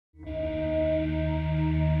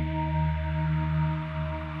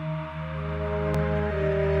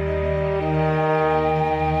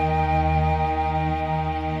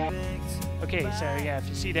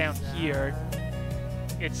you see down here,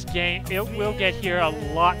 it will get here a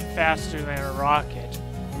lot faster than a rocket.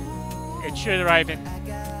 It should arrive in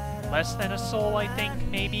less than a sol, I think,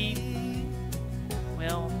 maybe?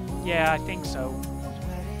 Well, yeah, I think so.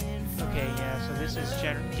 Okay, yeah, so this is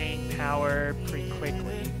gaining power pretty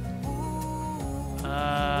quickly.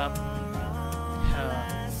 I'm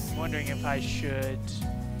wondering if I should...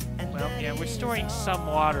 Well, yeah, we're storing some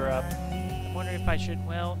water up. I'm wondering if I should...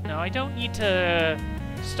 Well, no, I don't need to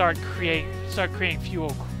start creating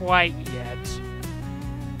fuel quite yet.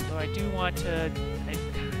 So I do want to... I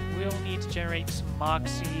will need to generate some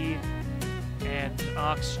moxie and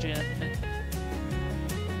oxygen.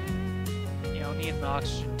 I'll need an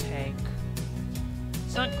oxygen tank.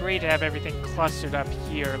 It's not great to have everything clustered up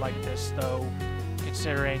here like this, though,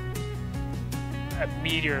 considering a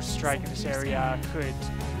meteor strike in this area could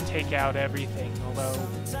take out everything, although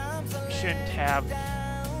we shouldn't have...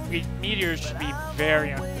 Meteors should be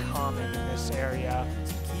very uncommon in this area.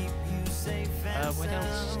 What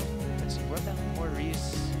else? Let's see, what about more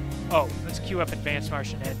Oh, let's queue up advanced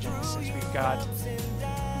Martian engines since we've got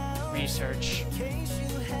research.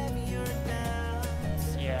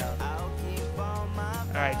 Yeah.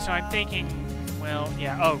 Alright, so I'm thinking, well,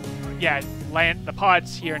 yeah, oh, yeah, the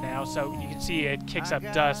pod's here now, so you can see it kicks up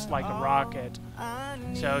dust like a rocket.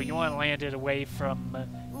 So you want to land it away from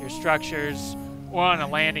your structures, or on a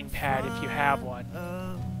landing pad if you have one.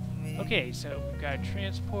 Okay, so we've got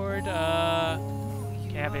transport,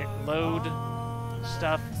 can have it load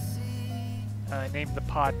stuff. Name the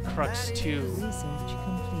pod Crux 2. Research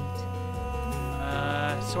complete.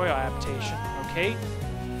 Soil adaptation, okay.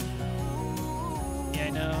 Yeah, I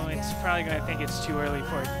know, it's probably going to think it's too early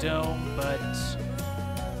for a dome, but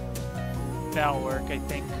that'll work, I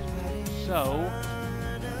think. So,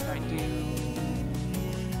 if I do...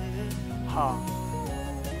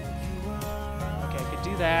 Okay, I could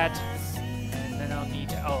do that, and then I'll need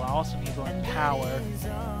to... Oh, I also need more power.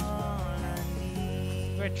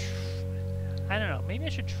 I don't know, maybe I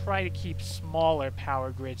should try to keep smaller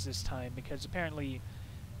power grids this time, because apparently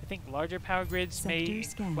I think larger power grids may...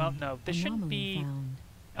 Well, no, this shouldn't be...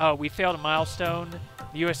 Oh, we failed a milestone.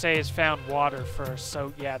 The USA has found water first,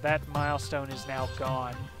 so yeah, that milestone is now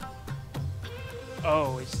gone.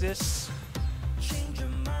 Oh, is this...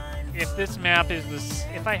 If this map is this...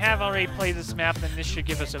 If I have already played this map, then this should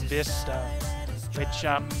give us a vista, which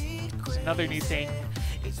is another new thing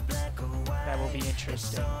that will be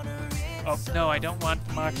interesting. Oh, no, I don't want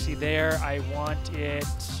Moxie there. I want it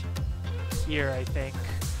here, I think.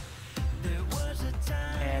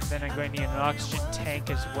 And then I'm going to need an oxygen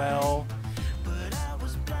tank as well.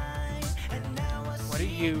 What are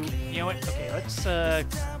you... You know what? Okay, let's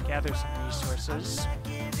gather some resources.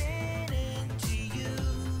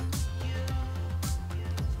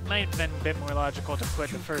 Might have been a bit more logical to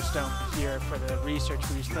put the first dome here for the research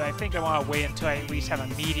boost, but I think I want to wait until I at least have a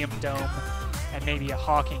medium dome and maybe a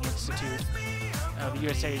Hawking Institute. The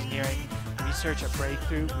USA is nearing research a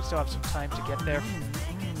breakthrough. We still have some time to get there.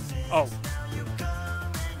 Oh.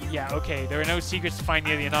 Yeah, okay. There are no secrets to find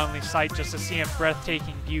near the anomaly site, just a scene of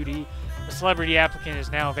breathtaking beauty. The celebrity applicant is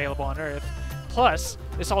now available on Earth. Plus,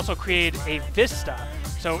 this also created a vista.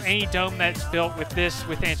 So any dome that's built with this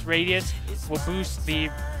within its radius will boost the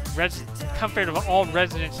comfort of all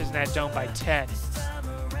residences in that dome by 10.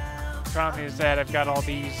 The problem is that I've got all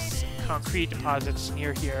these concrete deposits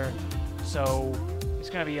near here, so it's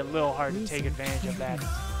going to be a little hard to take advantage of that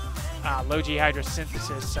low-G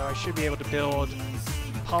hydrosynthesis, so I should be able to build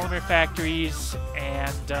polymer factories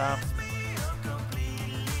and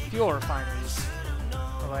fuel refineries.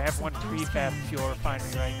 Although I have one prefab fuel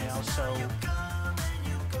refinery right now, so...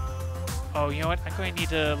 Oh, you know what? I'm going to need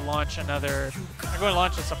to launch another... I'm going to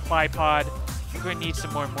launch a supply pod. I'm going to need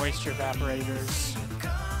some more moisture evaporators.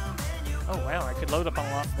 Oh, wow, I could load up a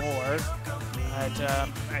lot more. But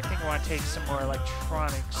I think I want to take some more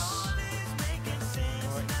electronics.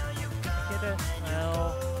 Get it?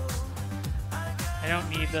 Well, I don't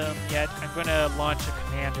need them yet. I'm going to launch a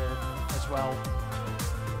commander as well.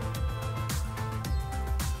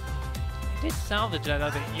 I did salvage that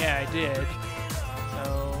other... Yeah, I did.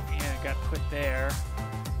 So, yeah, it got put there.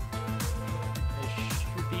 There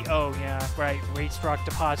should be... Oh, yeah, right. Waste rock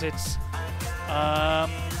deposits.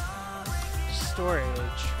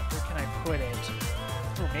 Storage. Where can I put it?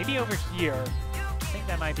 Oh, maybe over here. I think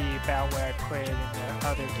that might be about where I put it in the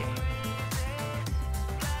other game.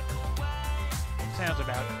 Sounds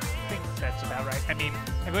about... I think that's about right. I mean,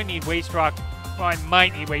 I'm going to need waste rock... Well, I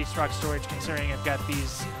might need waste rock storage considering I've got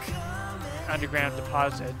these underground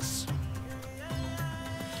deposits.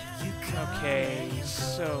 Okay,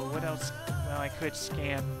 so what else? Well, I could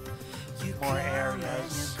scan more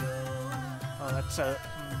areas. Oh, that's a...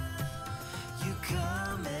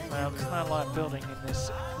 well, there's not a lot of building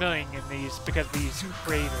in these because of these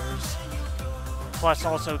craters. Plus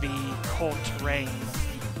also the cold terrain.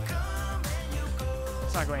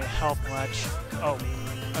 It's not going to help much. Oh,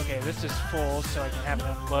 okay, this is full, so I can have it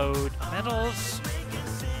unload metals.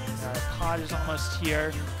 Our pod is almost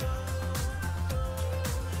here.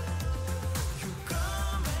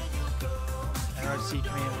 RC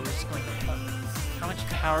commander is going to help. How much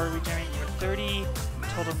power are we generating? We're 30.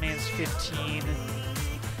 Total demands 15.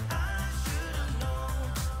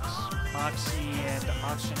 Moxie and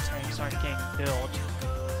oxygen tanks aren't getting built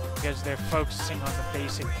because they're focusing on the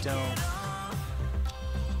basic dome.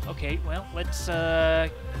 Okay, well, let's we're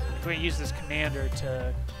going to use this commander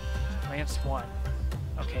to lance one.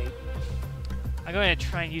 Okay. I'm going to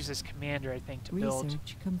try and use this commander, I think, to build...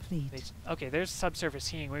 Research complete. Okay, there's subsurface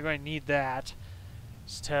heating. We're going to need that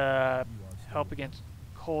to help against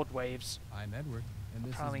cold waves. I'm Edward, and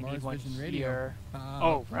this Probably is need Mars one Vision here. Radio.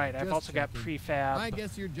 Oh, right. I've Just also got checking. prefab I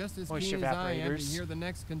guess you're just as moisture keen as I am to evaporators. hear the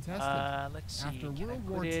next contestant. Let's see. After Can I World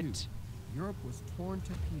put War II, it? Europe was torn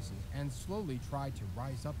to pieces and slowly tried to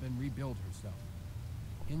rise up and rebuild herself.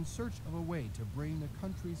 In search of a way to bring the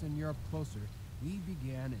countries in Europe closer, we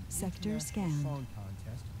began an Sector international scanned. song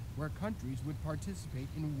contest where countries would participate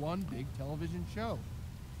in one big television show.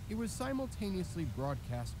 It was simultaneously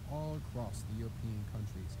broadcast all across the European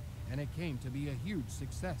countries, and it came to be a huge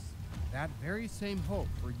success. That very same hope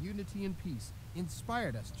for unity and peace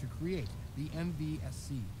inspired us to create the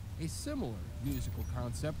MVSC, a similar musical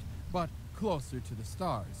concept, but closer to the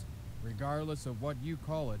stars. Regardless of what you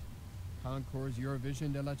call it, Concours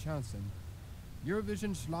Eurovision de la Chanson,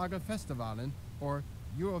 Eurovision Schlagerfestivalen, or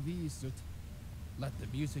Eurovisit, let the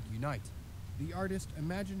music unite. The artist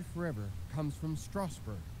Imagine Forever comes from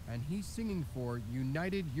Strasbourg, and he's singing for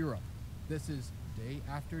United Europe. This is Day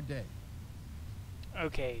After Day.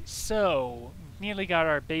 Okay, so nearly got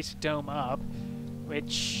our basic dome up,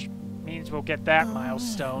 which means we'll get that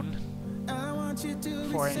milestone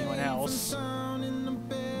before anyone else.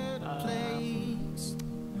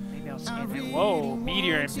 Maybe I'll scan it. Whoa,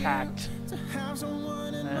 meteor impact.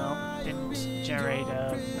 Well, didn't generate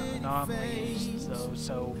anomalies though,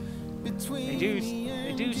 so they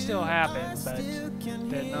do still happen, but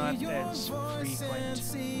they're not as frequent.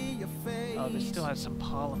 Oh, this still has some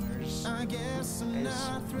polymers.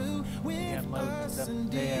 We unload them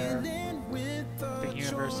there. The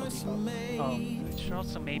universal default. Oh, it should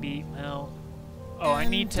also maybe, well... Oh, I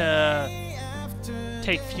need to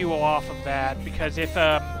take fuel off of that, because if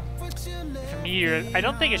a meteor... I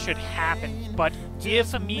don't think it should happen, but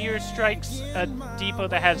if a meteor strikes a depot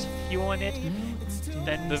that has fuel in it,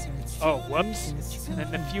 then the... Oh, whoops. Then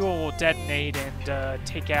the fuel will detonate and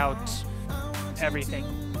take out everything.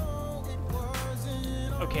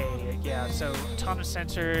 Okay, yeah, so autonomous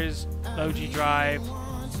sensors, low-G drive,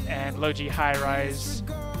 and low-G high-rise.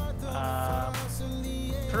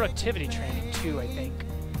 Productivity training, too, I think.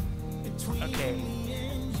 Okay,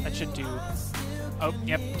 that should do. Oh,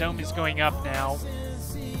 yep, dome is going up now.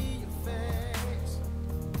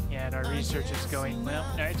 Yeah, and our research is going, well,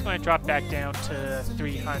 no, it's going to drop back down to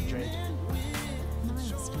 300.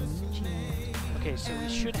 Okay, so we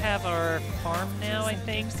should have our farm now, I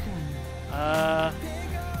think.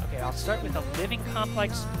 Okay, I'll start with a living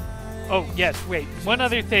complex. Oh, yes, wait, one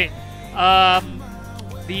other thing.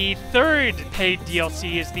 The third paid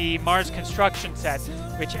DLC is the Mars construction set,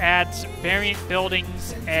 which adds variant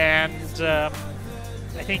buildings and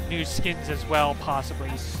I think new skins as well,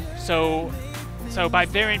 possibly. So by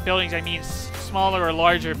variant buildings, I mean smaller or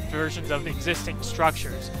larger versions of existing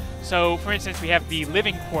structures. So, for instance, we have the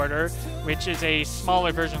living quarter, which is a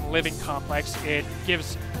smaller version of the living complex. It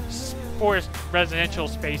gives 4 residential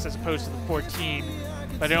space as opposed to the 14,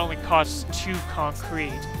 but it only costs 2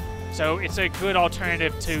 concrete. So it's a good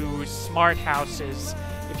alternative to smart houses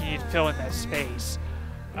if you need to fill in that space.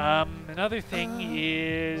 Another thing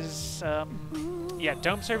is, yeah,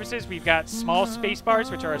 dome services. We've got small space bars,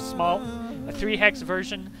 which are a 3 hex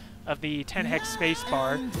version of the 10 hex space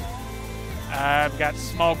bar. We've got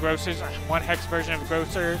small grocers, a 1 hex version of a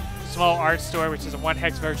grocer, small art store, which is a 1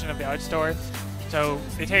 hex version of the art store. So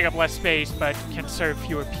they take up less space, but can serve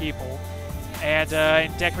fewer people. And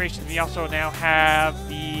in decorations, we also now have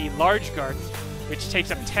the large garden, which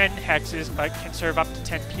takes up 10 hexes, but can serve up to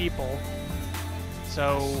 10 people.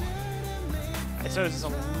 So I suppose it's a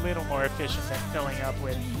little more efficient than filling up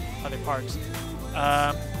with other parts.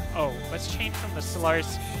 Oh, let's change from the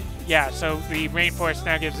Solaris. Yeah, so the rainforest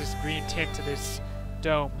now gives this green tint to this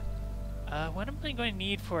dome. What am I going to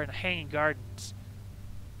need for hanging gardens?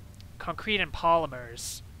 Concrete and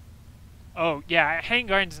polymers. Oh, yeah, Hanging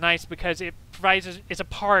Garden's nice because it provides, it's a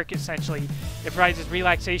park, essentially. It provides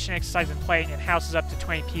relaxation, exercise, and play, and houses up to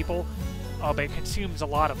 20 people. Oh, but it consumes a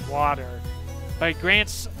lot of water. But it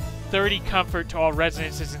grants 30 comfort to all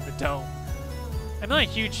residences in the dome. I'm not a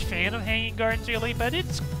huge fan of Hanging Gardens, really, but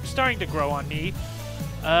it's starting to grow on me.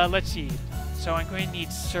 Let's see. So I'm going to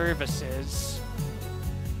need services.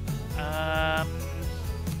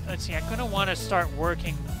 Let's see, I'm going to want to start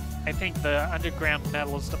working, I think, the underground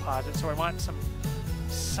metals deposit. So I want some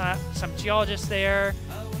geologists there,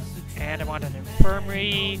 and I want an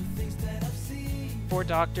infirmary, 4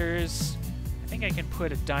 doctors. I think I can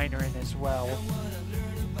put a diner in as well.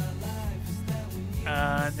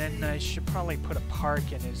 And then I should probably put a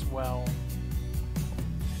park in as well.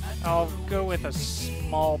 I'll go with a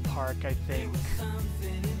small park, I think.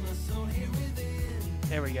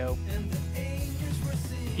 There we go.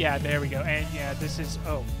 Yeah, there we go. And yeah, this is...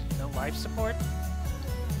 Oh, no life support?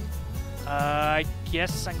 I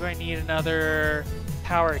guess I'm going to need another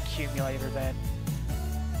power accumulator then.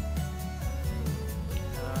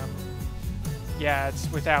 Yeah,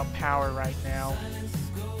 it's without power right now.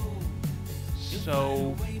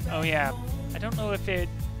 So, oh yeah, I don't know if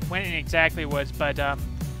when it exactly was, but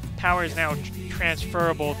power is now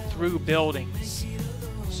transferable through buildings.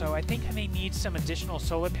 So I think I may need some additional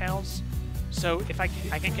solar panels. So if I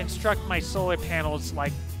can construct my solar panels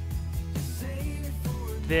like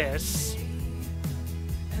this,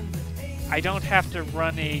 I don't have to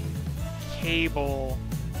run a cable.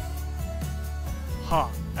 Huh.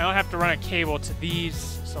 I don't have to run a cable to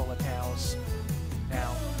these solar panels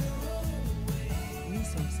now.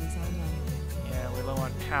 Yeah, we're low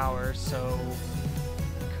on power, so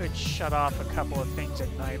we could shut off a couple of things at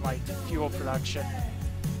night, like fuel production.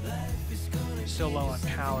 We're still low on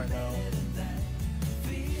power, though.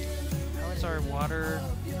 How is our water?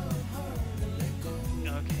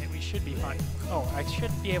 Okay, we should be fine. Oh, I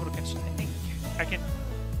should be able to construct. I think I can.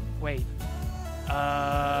 Wait.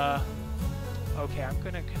 Okay, I'm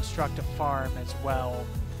gonna construct a farm as well.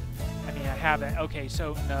 I mean, I have it. Okay,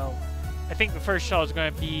 so no. I think the first shell is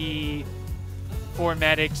going to be 4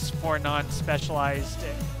 medics, 4 non-specialized,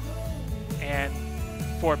 and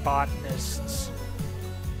 4 botanists.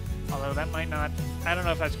 Although that might not... I don't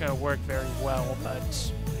know if that's going to work very well,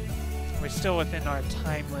 but we're still within our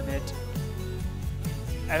time limit.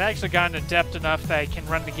 I've actually gotten adept enough that I can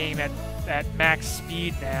run the game at max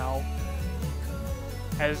speed now.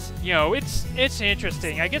 As, you know, it's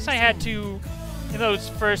interesting. I guess I had to... In those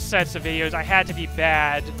first sets of videos, I had to be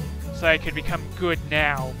bad so I could become good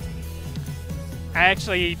now. I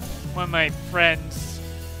actually, one of my friends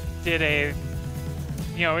did a,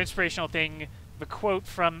 you know, inspirational thing, the quote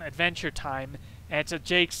from Adventure Time, and it's a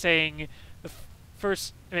Jake saying,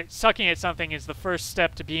 sucking at something is the first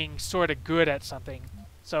step to being sort of good at something.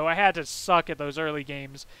 So I had to suck at those early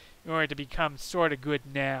games in order to become sort of good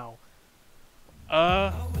now.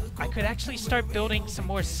 I could actually start building some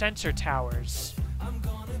more sensor towers.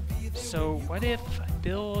 So what if I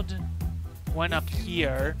build one up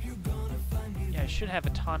here? Yeah, I should have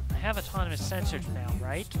autonomous sensors now,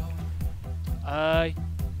 right?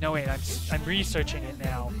 No wait, I'm researching it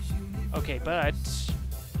now. Okay, but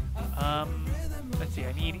let's see,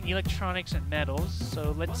 I need electronics and metals,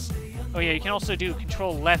 so let's... Oh yeah, you can also do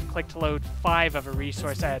control left click to load 5 of a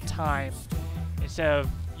resource at a time, instead of,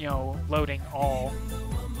 you know, loading all.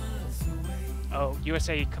 Oh,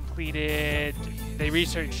 USA completed... They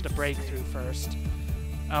researched a breakthrough first.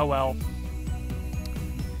 Oh well.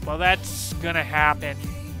 Well, that's gonna happen,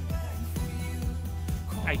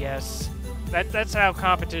 I guess. That's how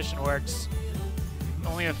competition works.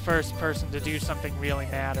 Only the first person to do something really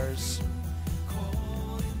matters.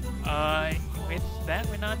 With that,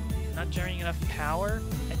 we're not generating enough power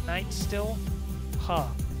at night still? Huh.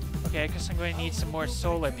 Okay, I guess I'm going to need some more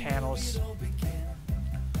solar panels.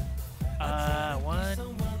 1,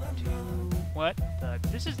 2... What the...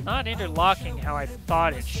 This is not interlocking how I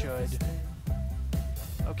thought it should.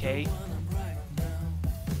 Okay.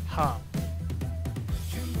 Huh.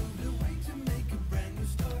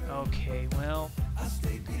 Okay, well...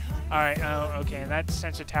 Alright, okay, and that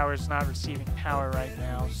sensor tower is not receiving power right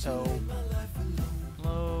now, so...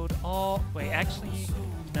 Load all... Wait, actually,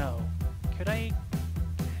 no. Could I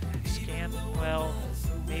scan? Well,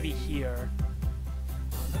 maybe here.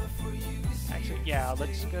 Actually, yeah,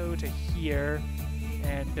 let's go to here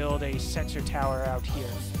and build a sensor tower out here.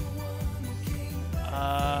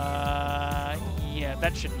 Yeah,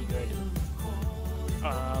 that should be good.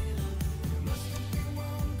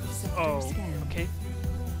 Oh, okay.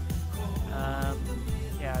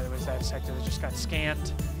 Yeah, there was that sector that just got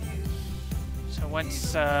scanned. So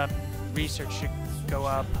once research should go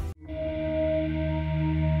up.